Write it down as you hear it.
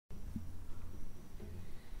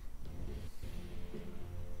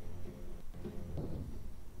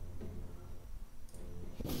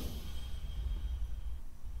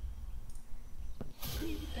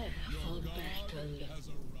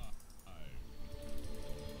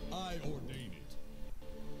ordain it.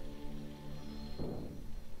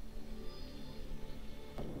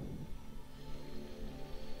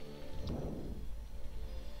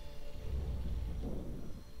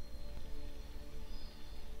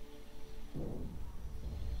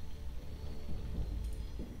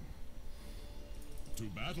 To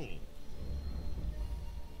battle.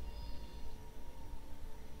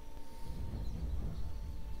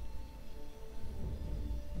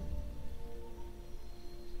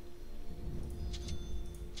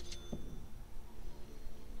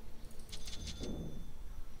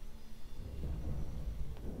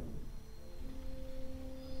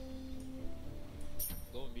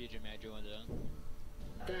 Go mid, médio andando.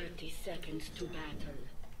 30 seconds to battle.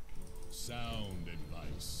 Sound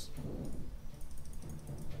advice.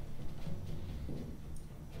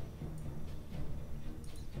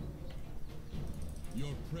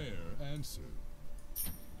 Your prayer answered.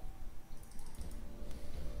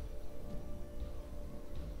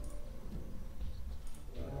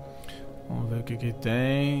 Vamos ver o que que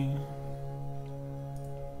tem.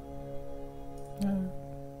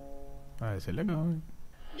 Ah, esse é legal, hein?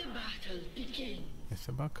 The battle begins. Esse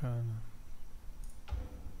é bacana.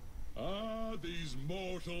 Ah, these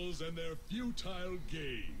mortals and their futile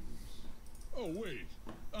games. Oh wait,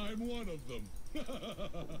 I'm one of them.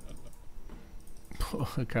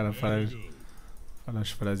 Porra, cara, fala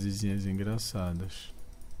as frasezinhas engraçadas.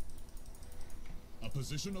 A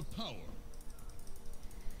position of power.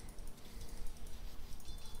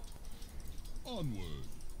 Onward.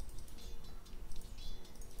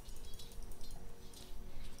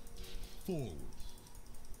 Forward.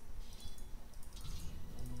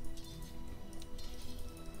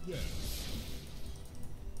 Yes.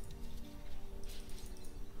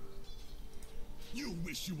 You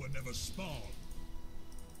wish you were never spawned.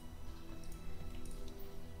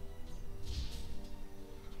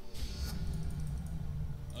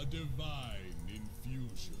 A divine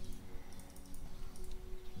infusion.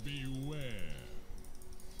 Beware.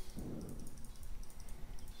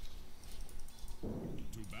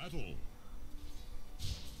 To battle.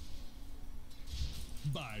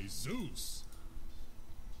 By Zeus.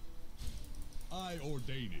 I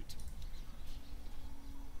ordain it.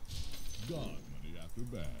 God money after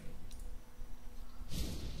bad.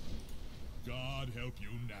 God help you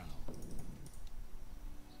now.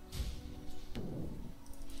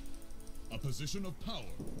 A position of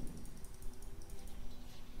power.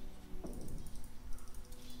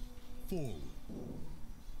 Forward.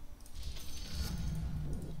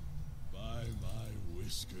 By my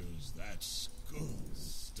whiskers, that's good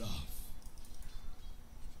stuff.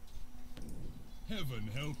 Heaven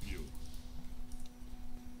help you.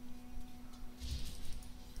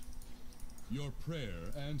 Your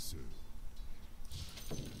prayer answered.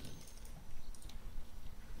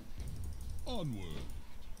 Onward.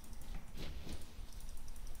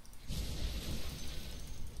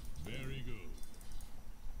 Very good.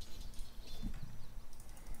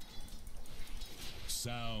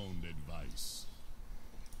 Sound advice.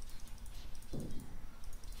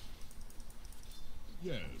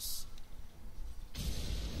 Yes.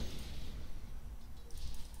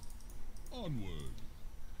 Onward.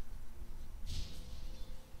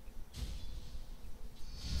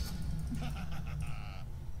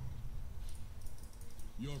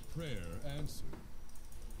 Your prayer answered.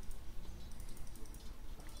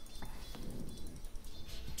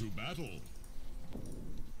 To battle.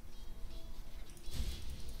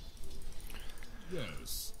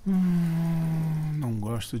 Yes. Não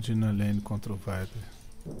gosto de ir na lane contra o Viper.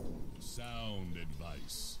 Sound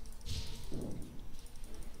advice.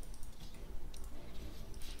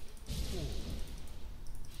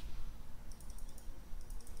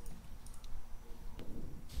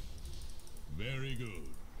 Very good.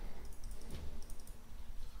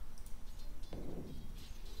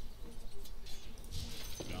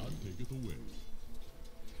 God taketh away.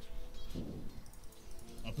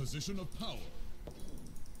 A position of power.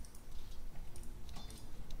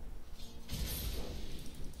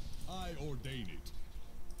 I ordain it.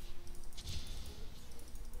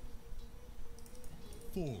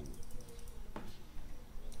 Forward.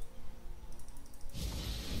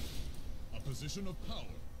 A position of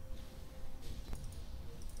power.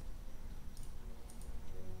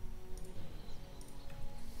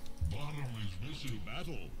 Bottom is missing. To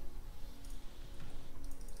battle.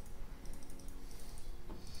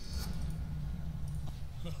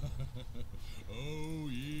 Oh,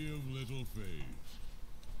 ye of little faith.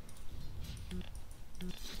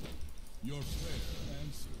 Your prayer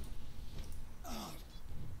answered.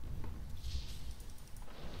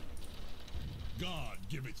 God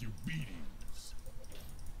giveth you beatings.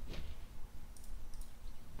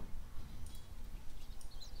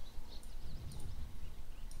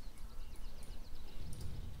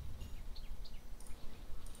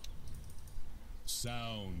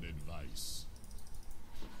 Sound advice.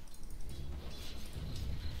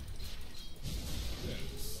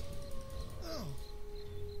 Yes.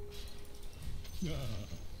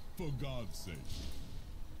 For God's sake.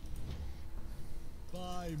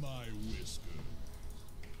 By my whiskers.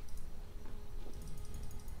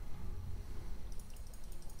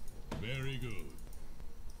 Very good.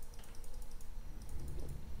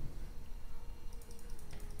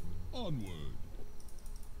 Onward.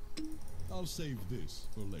 I'll save this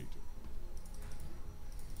for later.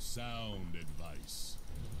 Sound advice.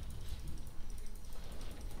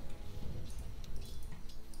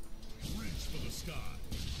 Reach for the sky.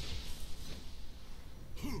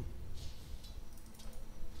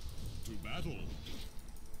 To battle.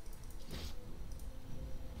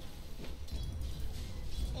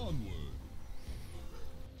 Onward.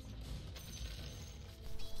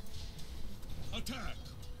 Attack.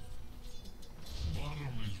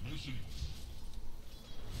 Bottom is missing.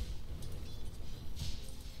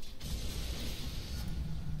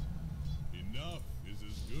 Enough is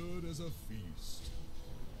as good as a feast.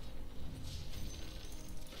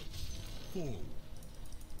 Forward.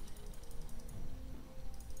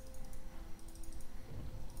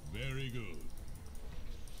 Very good.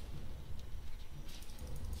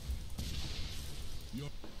 You're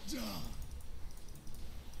done.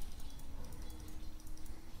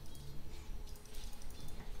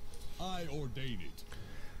 I ordain it.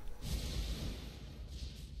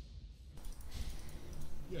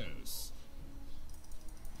 Yes.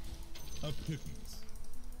 A pittance.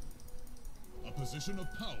 A position of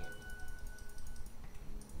power.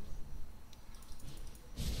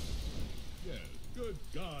 Yes. Good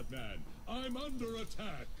God, man. I'm under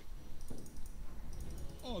attack.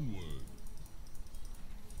 Onward.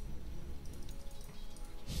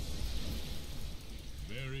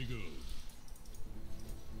 Very good.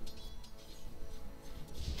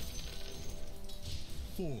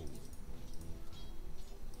 Forward.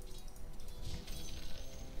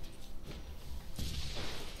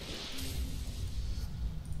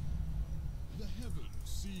 The heavens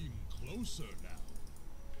seem closer now.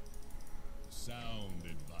 Sound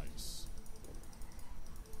advice.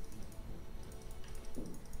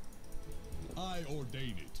 I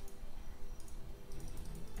ordain it.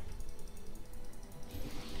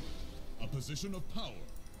 A position of power.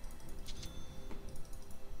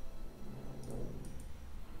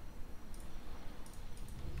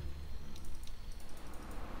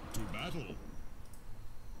 To battle.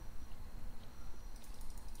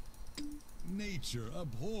 Nature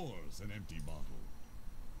abhors an empty bottle.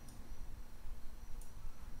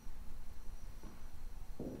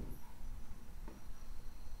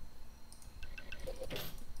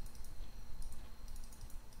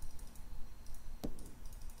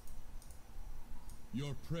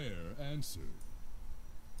 Your prayer answered.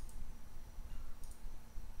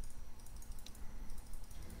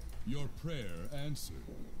 Your prayer answered.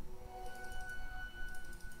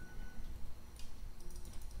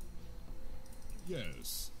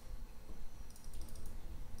 Yes.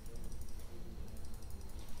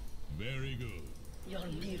 Very good. Your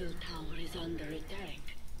middle tower is under attack.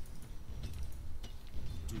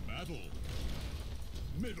 To battle.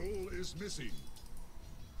 Middle is missing.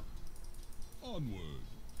 Onward.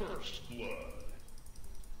 First blood.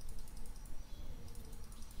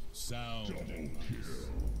 Sound double kill.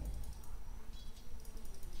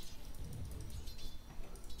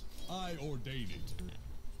 I ordain it.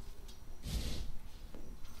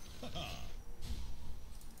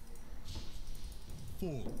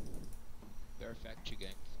 Forward. Perfect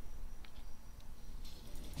again.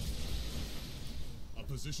 A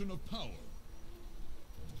position of power.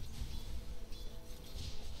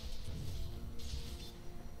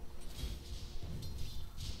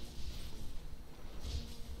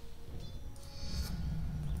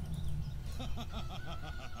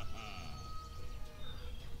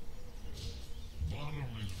 Bottom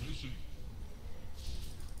is missing.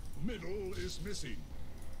 Middle is missing.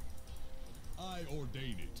 I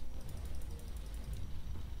ordain it.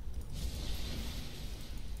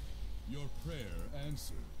 Your prayer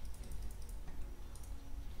answered.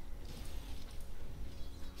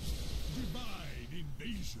 Divine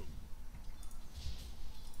invasion.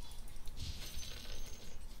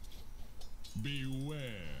 Beware.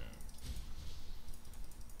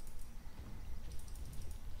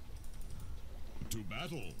 To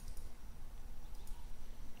battle.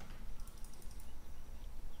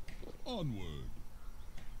 Onward.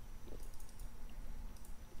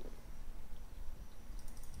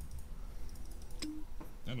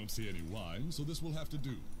 I don't see any wine, so this will have to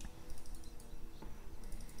do.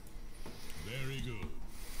 Very good.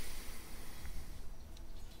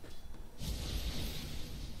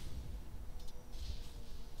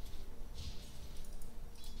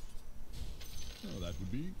 Well, that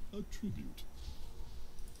would be a tribute.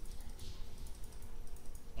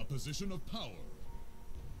 A position of power.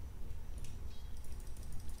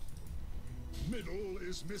 Middle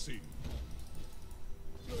is missing.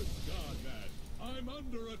 Good God, man. I'm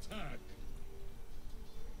under attack.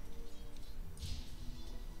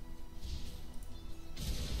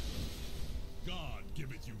 God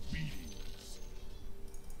giveth you beatings.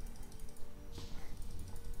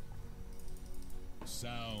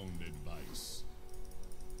 Sound advice.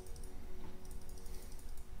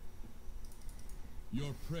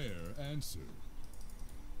 Your prayer answered.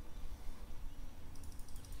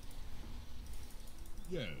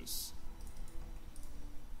 Yes.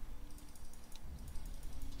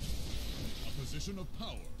 A position of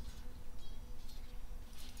power.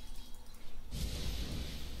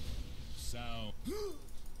 Sound.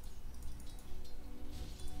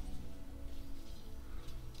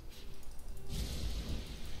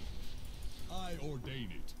 I ordain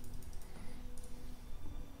it.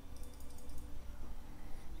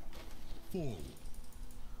 Forward.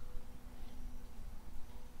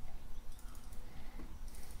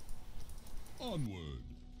 Onward.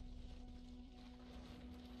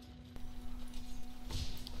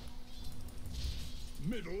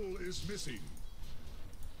 Middle is missing.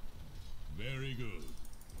 Very good.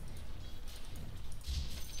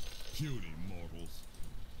 Puny mortals.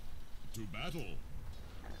 To battle.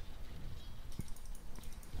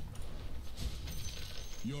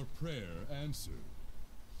 Your prayer answered.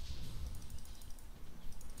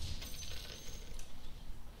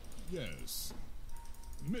 Yes.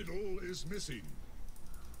 Middle is missing.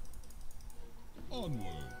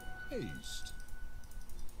 Onward. Haste.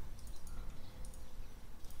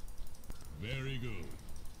 Very good.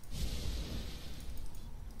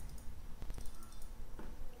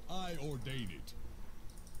 I ordain it.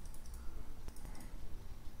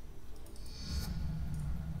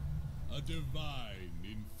 A divine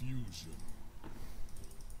infusion.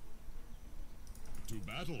 To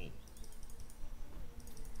battle.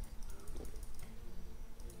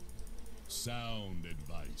 Sound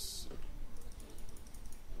advice.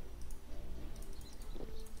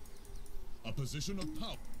 A position of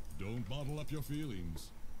power. Don't bottle up your feelings.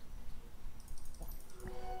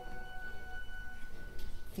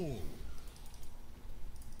 Forward.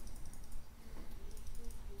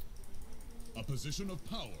 A position of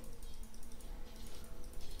power.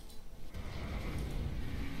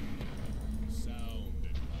 Sound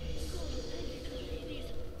advice.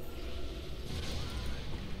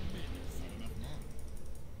 Not enough mana.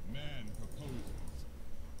 Man proposes.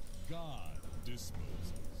 God disposes.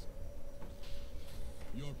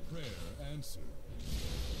 Your prayer answered.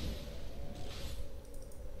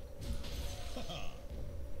 Ha-ha!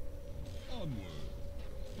 Onward.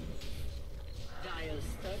 Dire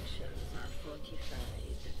structures are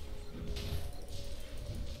fortified.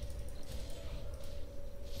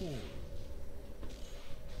 Forward.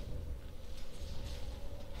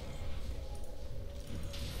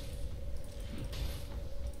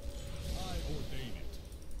 I ordain it.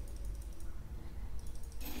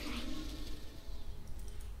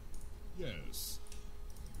 Yes.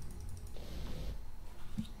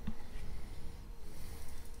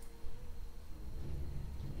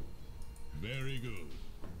 Very good.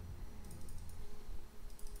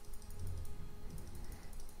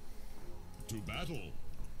 To battle.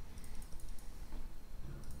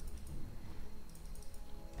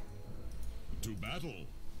 To battle.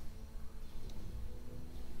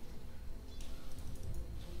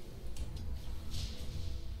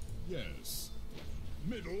 Yes.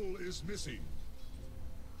 Middle is missing.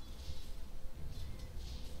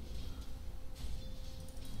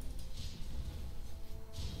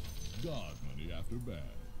 God money after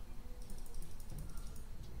bad.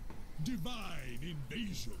 Divine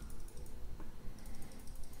invasion.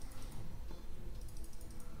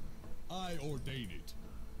 I ordain it.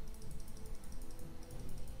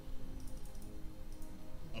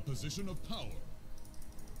 A position of power.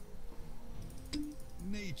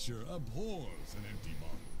 Nature abhors an empty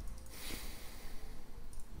bottle.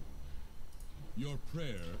 Your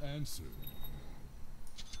prayer answered.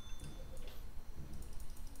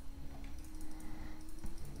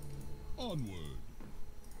 Onward.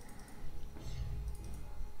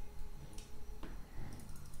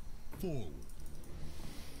 Forward.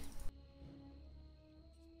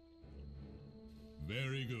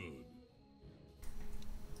 Very good.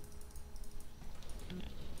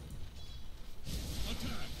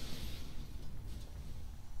 Attack!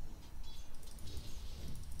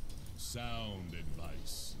 Sound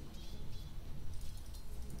advice.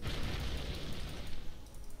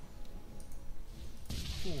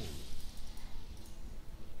 Forward.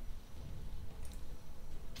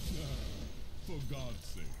 God's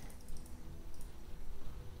sake.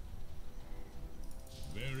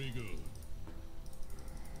 Very good.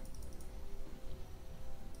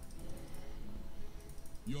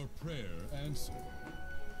 Your prayer answered.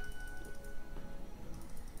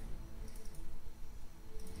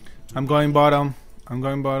 I'm going bottom. I'm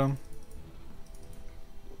going bottom.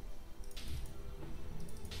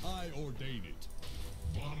 I ordain it.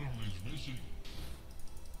 Bottom is missing.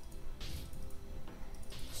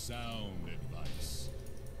 Sound advice.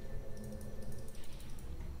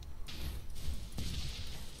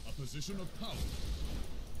 A position of power.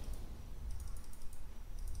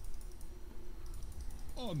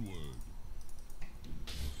 Onward.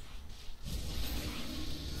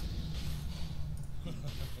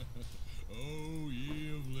 Oh,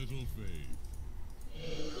 ye of little faith.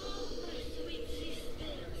 Sweet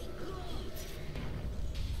sisters, go!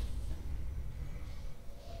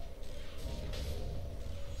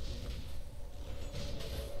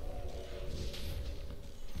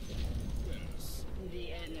 Yes,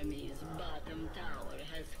 The enemy's bottom tower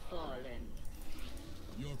has fallen.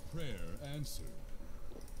 your prayer answered.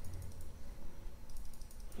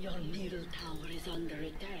 Your middle tower is under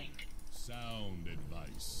attack. Sound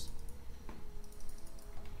advice.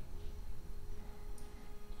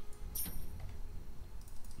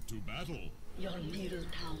 To battle. Your middle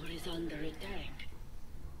tower is under attack.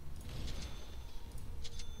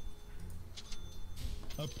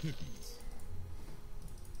 A pittance.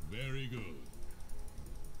 Very good.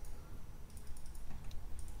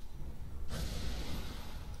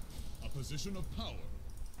 A position of power.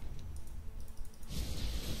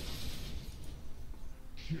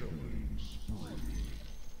 Killing spree.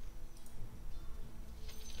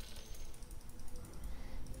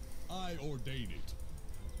 I ordain it.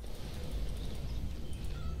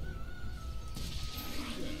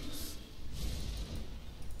 Yes.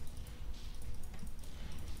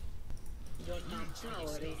 Your top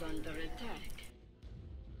tower is under attack.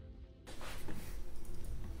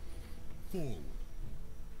 Forward.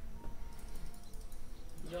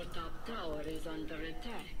 Your top tower is under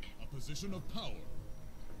attack. A position of power.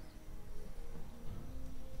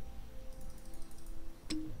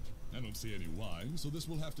 I don't see any wine, so this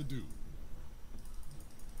will have to do.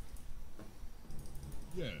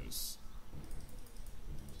 Yes.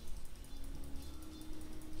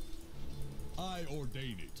 I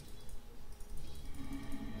ordain it.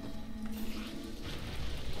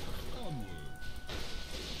 Onward.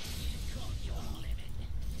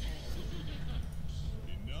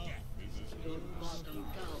 Enough is as Your good as bottom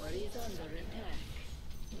tower is under attack.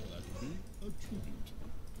 that would be a tribute.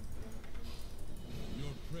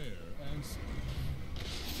 Your prayer answered.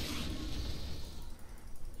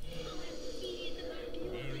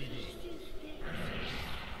 Very good.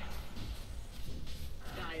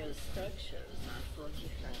 Dire structures are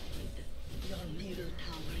fortified. Your middle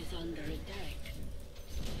tower is under attack.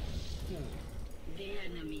 The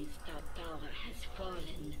enemy's top tower has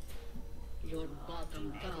fallen. Your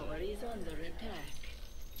bottom tower is under attack.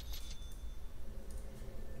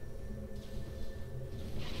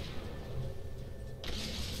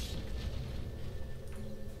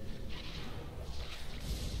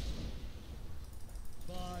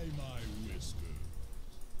 By my whiskers.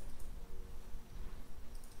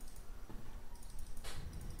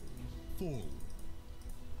 Forward.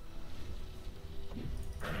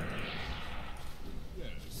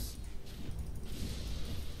 Yes.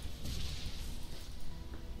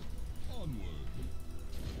 Onward.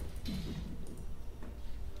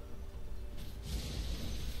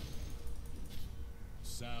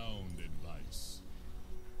 Sound advice.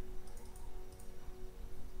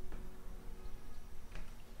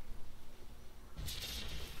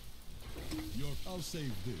 I'll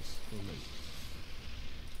save this for later.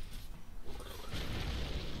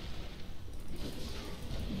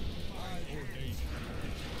 I ordain it.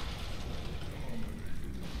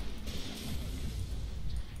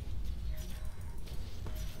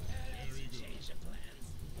 Very good.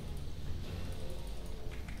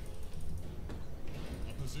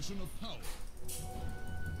 A position of power.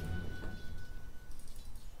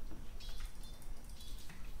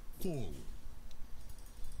 Forward.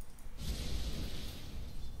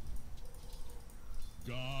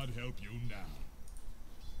 God help you now.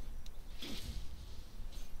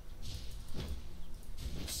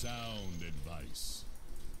 Sound advice.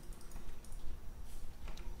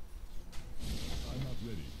 I'm not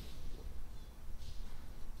ready.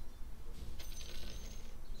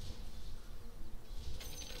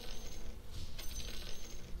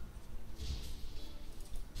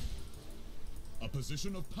 A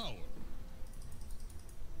position of power.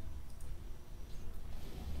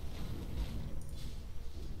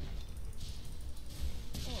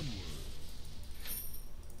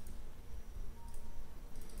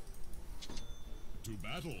 To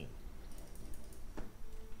battle.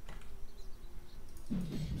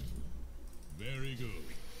 Very good.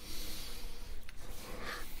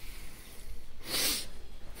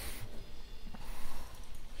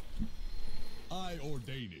 I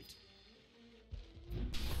ordain it.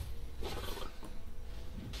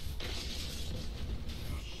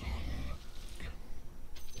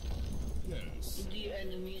 Yes. The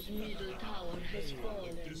enemy's middle tower has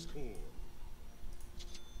fallen. Discord.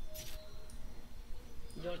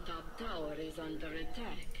 Your top tower is under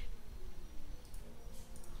attack.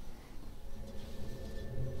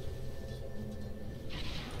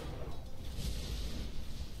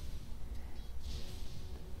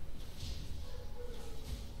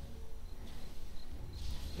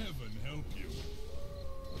 Heaven help you.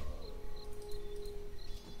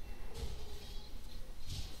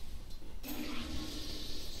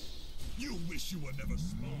 You wish you were never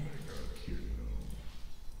small.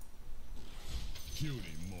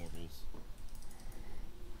 Puny mortals.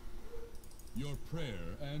 Your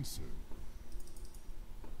prayer answered.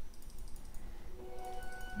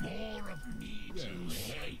 More of me to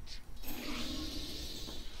hate.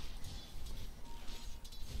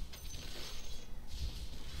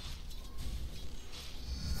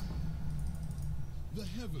 The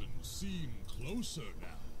heavens seem closer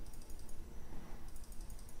now.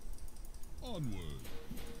 Onward.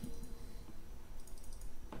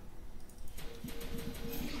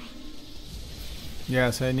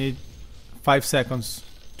 Yes, I need 5 seconds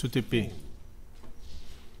to TP.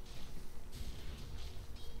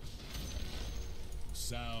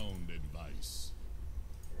 Sound advice.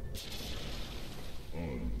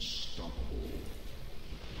 Unstoppable.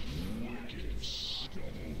 Wicked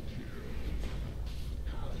double kill.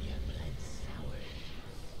 How your blood sour.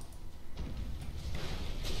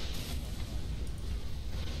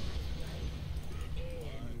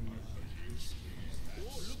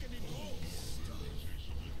 Oh, look at it go!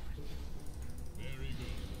 Very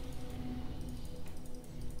good.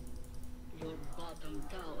 Your bottom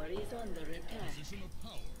tower is under attack. Position of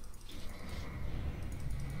power.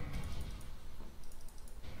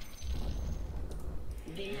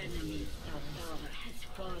 The enemy's top tower has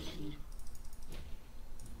fallen.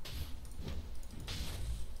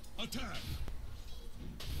 Attack!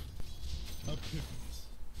 Epiphanies.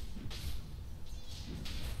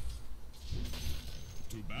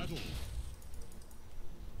 To battle.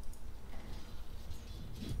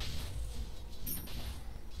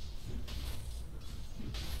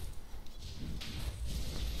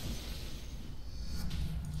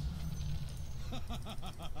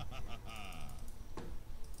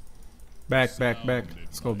 Back, back, back.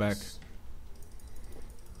 Let's go back.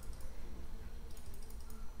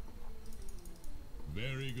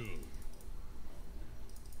 Very good.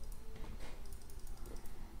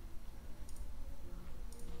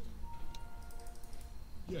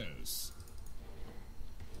 Yes.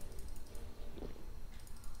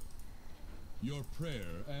 Your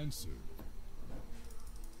prayer answered.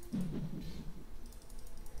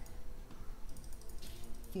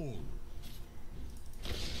 Forward.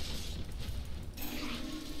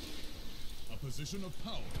 A position of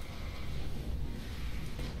power.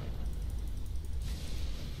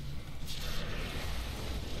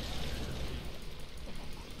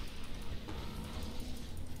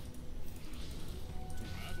 To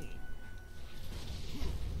battle.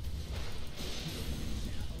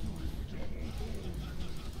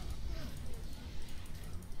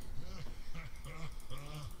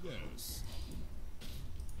 Yes.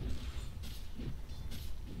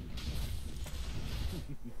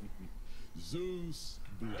 Zeus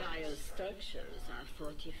bless. Dire structures are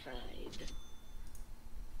fortified.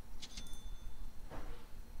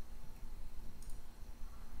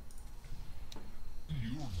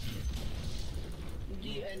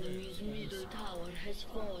 The enemy's middle tower has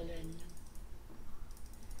fallen.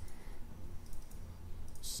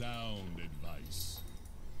 Sound advice.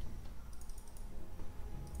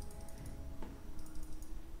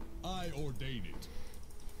 I ordain it.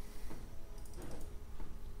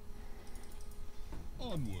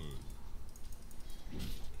 Onward.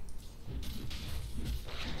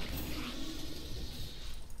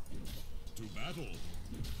 To battle.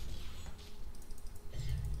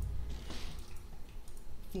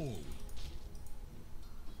 Forward.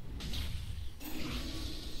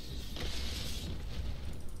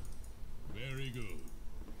 Very good.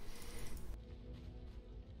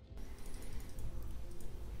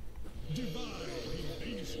 Divine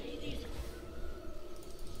invasion.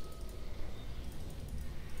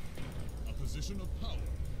 A position of power.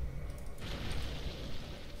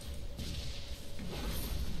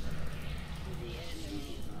 The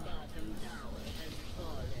enemy's bottom tower has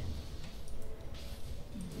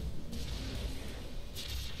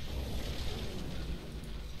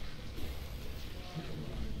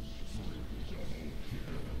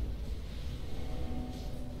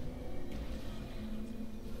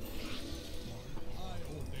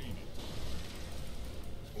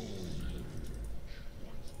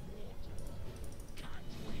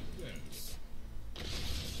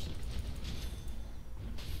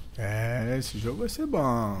É, esse jogo vai ser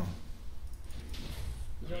bom.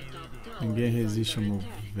 Your top tower Ninguém is resiste under ao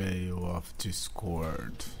attack. Veil of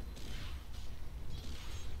Discord.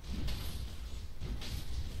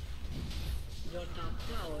 Your top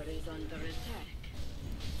tower is under attack.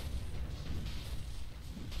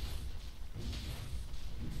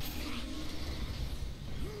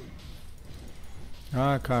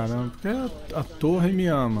 Ah, caramba, porque a torre me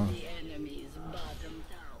ama. The enemy's bottom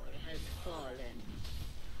tower has fallen.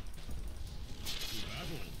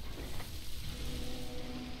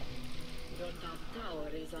 Your top tower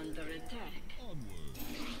is under attack. Onward.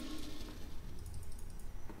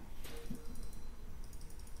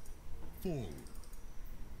 Forward.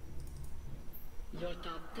 Your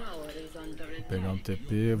top tower is under Vou pegar um attack.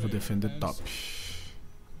 TP, vou defender top.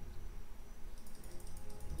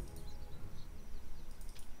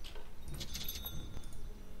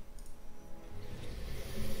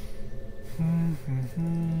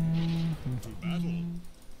 To battle.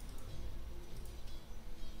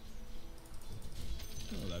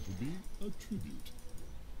 Well, that will be a tribute.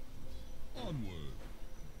 Onward.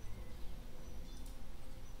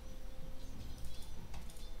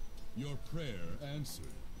 Your prayer answered.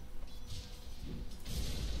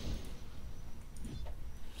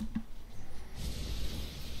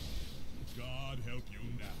 God help you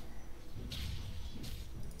now.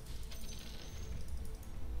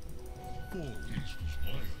 Forward. This was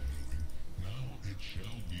my undoing. Now it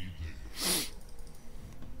shall be theirs.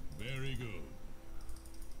 Very good.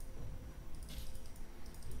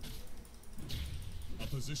 A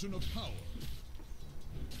position of power.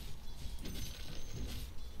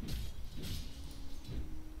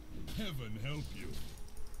 Heaven help you.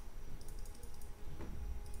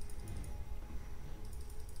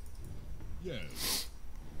 Yes.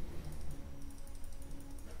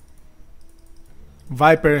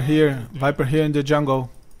 Viper here in the jungle.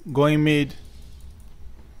 Going mid.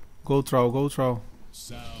 Go troll, go troll.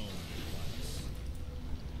 Sound advice.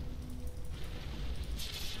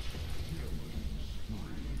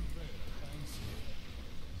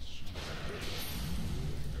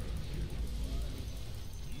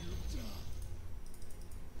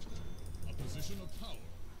 A position of power.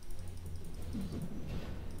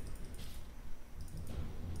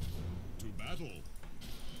 To battle.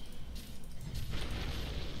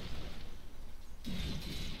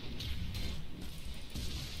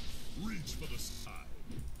 Reach for the sky.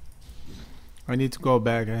 I need to go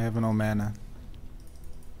back, I have no mana.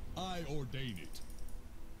 I ordain it.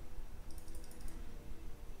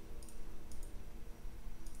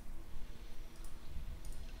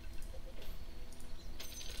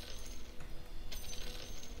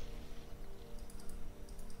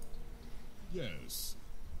 Yes.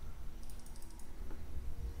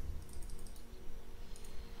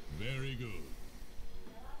 Very good.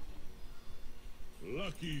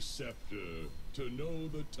 Lucky scepter to know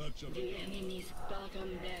the touch of The enemy's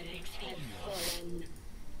bottom barracks have fallen.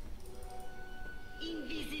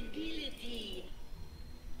 Invisibility.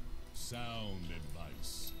 sound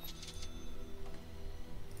advice.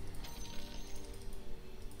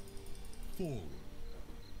 Forward.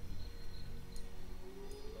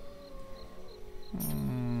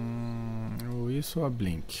 Ou isso ou a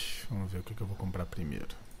Blink. Vamos ver o que eu vou comprar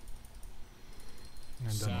primeiro.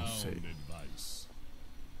 Ainda não sei. Sound advice.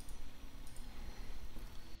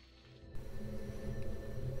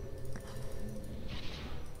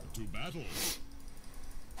 To battle.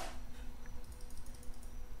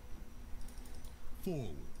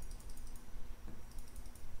 Forward.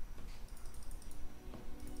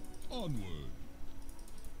 Onward.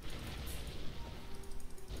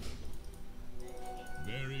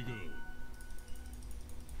 Very good.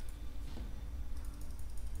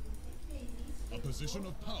 A position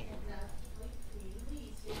of power.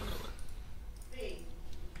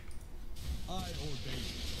 I ordain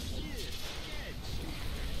it.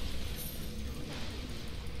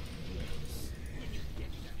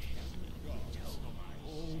 Gods,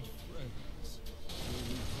 old friends.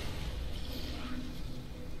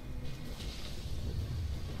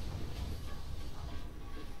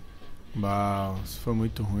 Wow, isso foi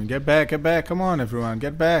muito ruim. Get back, come on everyone,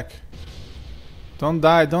 get back. Don't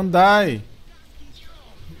die, don't die.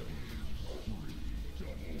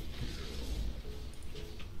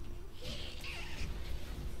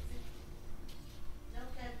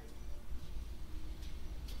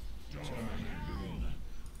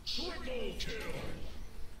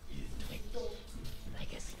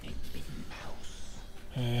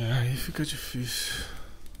 É, aí fica difícil.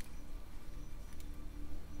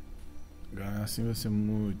 Ganhar assim vai ser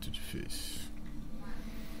muito difícil.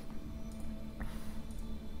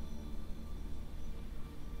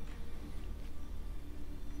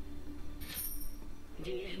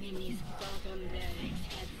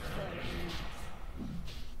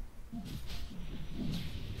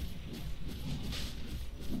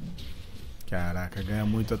 Caraca, ganha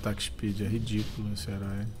muito ataque speed, é ridículo esse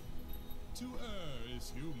herói. To err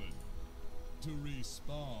is human. To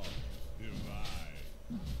respawn,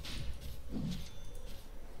 divine.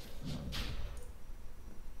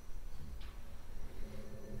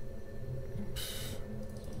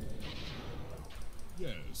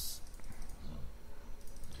 Yes.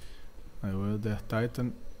 Aí o Elder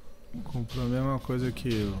Titan comprou a mesma coisa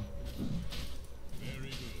que eu. Very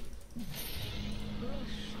good.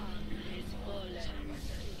 Roshan has fallen.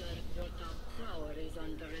 Your top tower is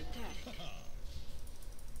under attack.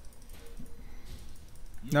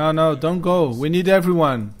 No, don't go. We need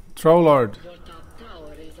everyone. Troll Lord, Your top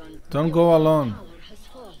tower is under don't go alone. tower has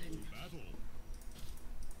fallen. Battle.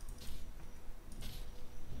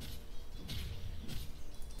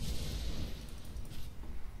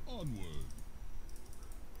 Onward.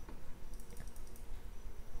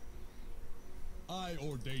 I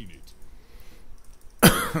ordain it.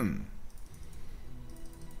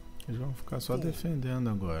 Eles vão ficar só defendendo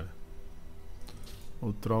agora.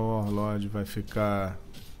 O Troll Warlord vai ficar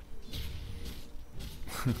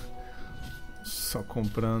só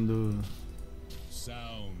comprando.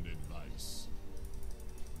 Sound advice.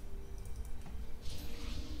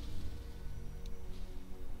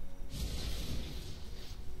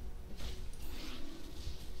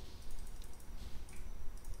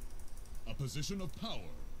 A position of power.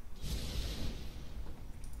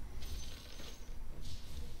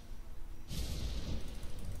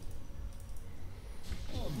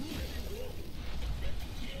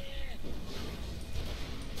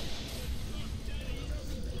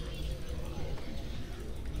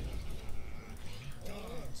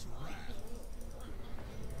 God's wrath.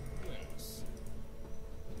 Yes.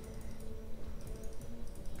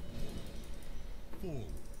 Forward.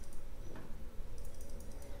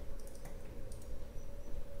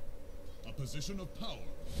 A position of power.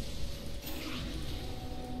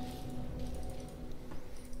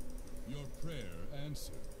 Your prayer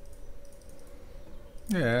answered.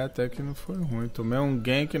 É, até que não foi ruim. Tomei um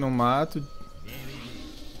gank no mato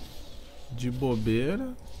de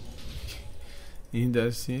bobeira. E ainda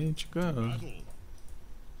assim a gente ganhou. Battle.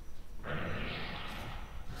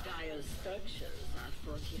 Dire structures are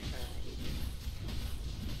fortified.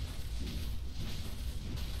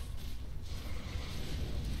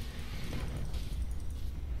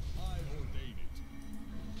 I ordain it.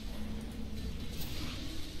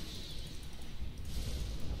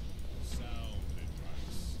 Sound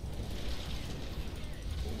advice.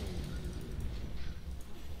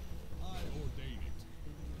 I ordain it.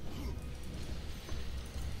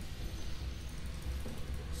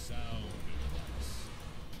 Sound advice.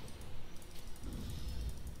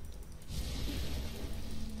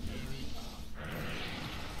 Very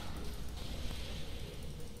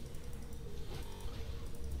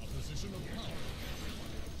a position of power.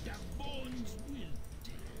 The bones will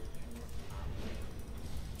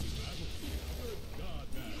to battle. Good God,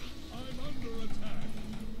 man. I'm under attack.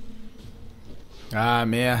 Ah,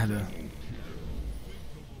 merda.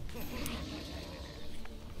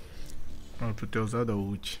 Ó, tu ter usado a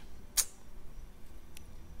ult.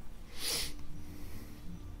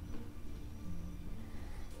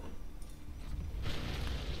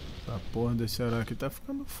 Essa porra desse herói aqui tá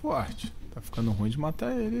ficando forte. Tá ficando ruim de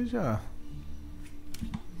matar ele já.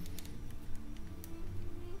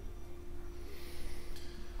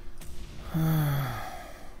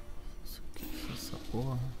 Isso aqui, essa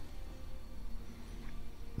porra.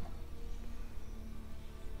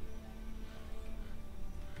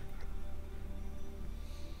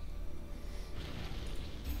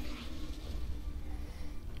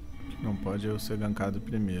 Não pode eu ser gankado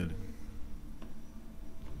primeiro.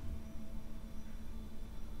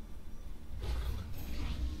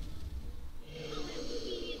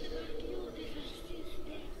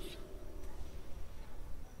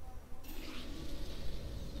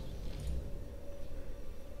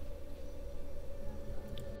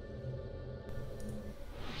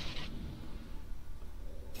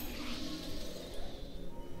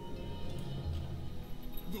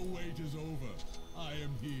 The wait is over. I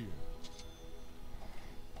am here.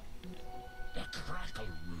 The crackle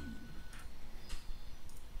rune.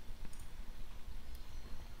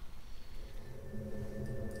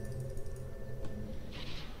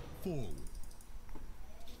 Forward.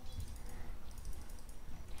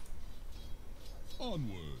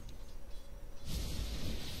 Onward.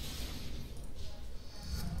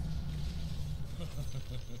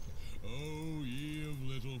 Oh, ye of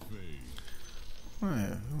little faith.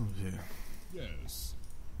 É, vamos ver. Yes.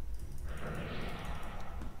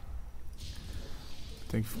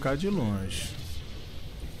 Tem que ficar de longe.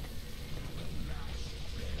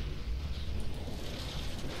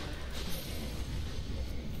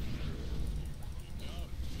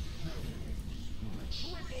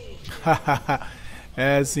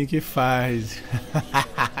 É assim que faz.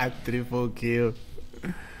 Triple kill.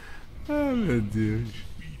 Ai, meu Deus.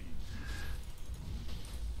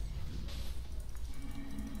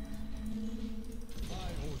 I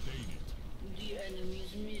ordain it. The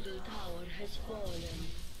enemy's middle tower has fallen.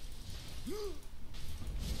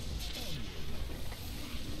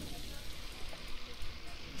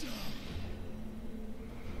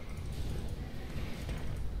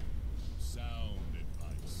 Sound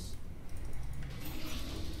advice.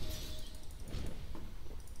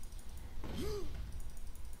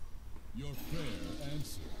 Your prayer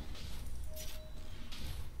answered.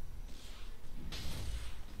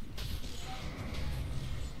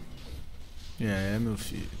 É, meu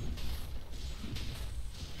filho.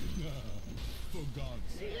 For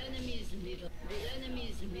God's The enemy's middle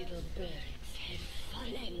barracks have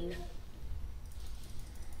fallen.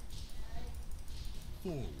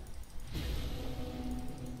 forward.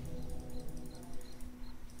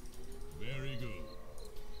 Very good.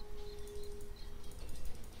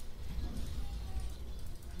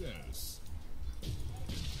 Yes.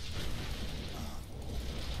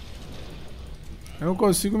 Eu não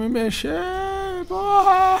consigo me mexer,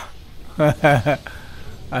 porra!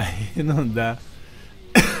 Aí não dá.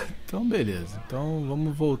 Então beleza, então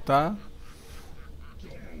vamos voltar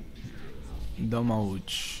e dar uma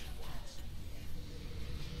ult.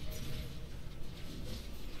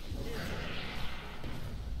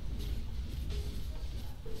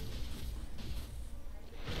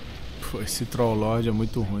 Pô, esse Troll Lord é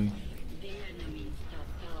muito ruim. The enemy's top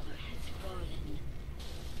tower has fallen.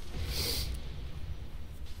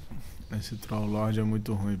 Esse Troll Lord é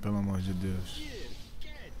muito ruim, pelo amor de Deus.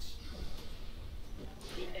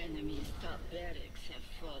 The enemy's top barracks have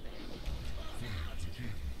fallen.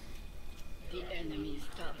 The enemy's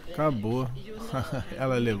top barracks. Acabou. You know how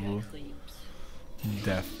Ela mega levou. creeps.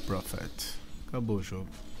 Death Prophet. Acabou o jogo.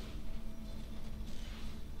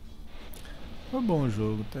 Foi bom o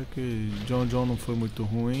jogo, até que John não foi muito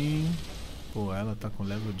ruim. Pô, ela tá com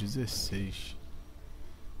level 16.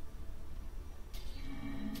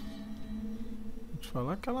 Vou te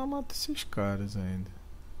falar que ela mata esses caras ainda.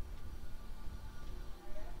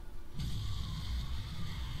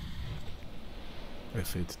 O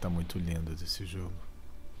efeito tá muito lindo desse jogo.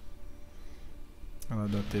 Ela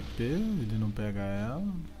dá TP, ele não pega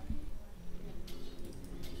ela.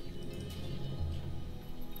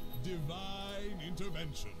 Divine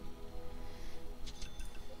intervention.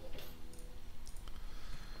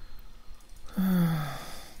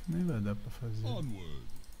 Nem vai dar pra fazer. Onward.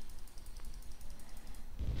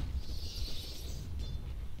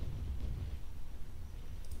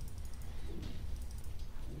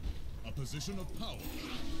 A position of power.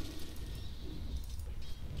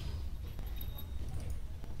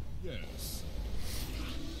 Yes.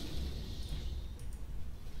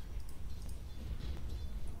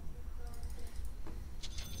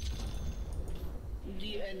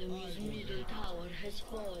 The enemy's middle tower has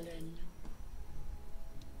fallen.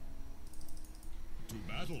 To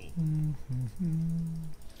battle.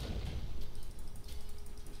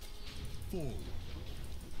 Forward.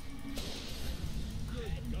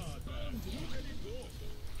 Good God, man. Look at it go.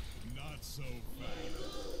 Not so fast.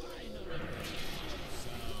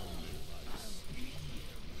 Sound advice.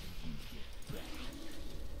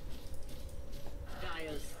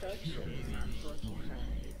 Dire's structures are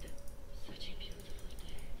fortified. Such a beautiful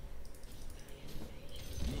day.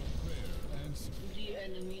 Your prayer answered. The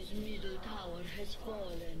enemy's middle tower has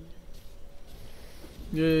fallen.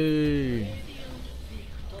 Yay! Radiant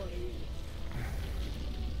victory.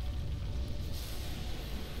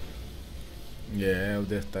 É, o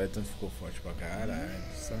Death Titan ficou forte pra caralho.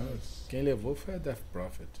 Quem levou foi a Death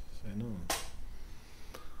Prophet. Isso aí não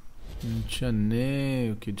tinha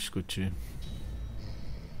nem o que discutir.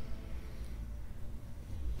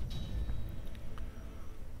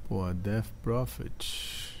 Pô, a Death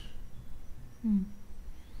Prophet não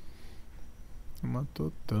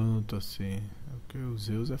matou tanto assim. É porque o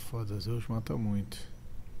Zeus é foda, Zeus mata muito.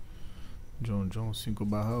 John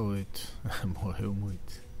 5/8. Morreu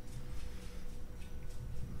muito.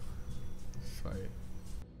 Sai.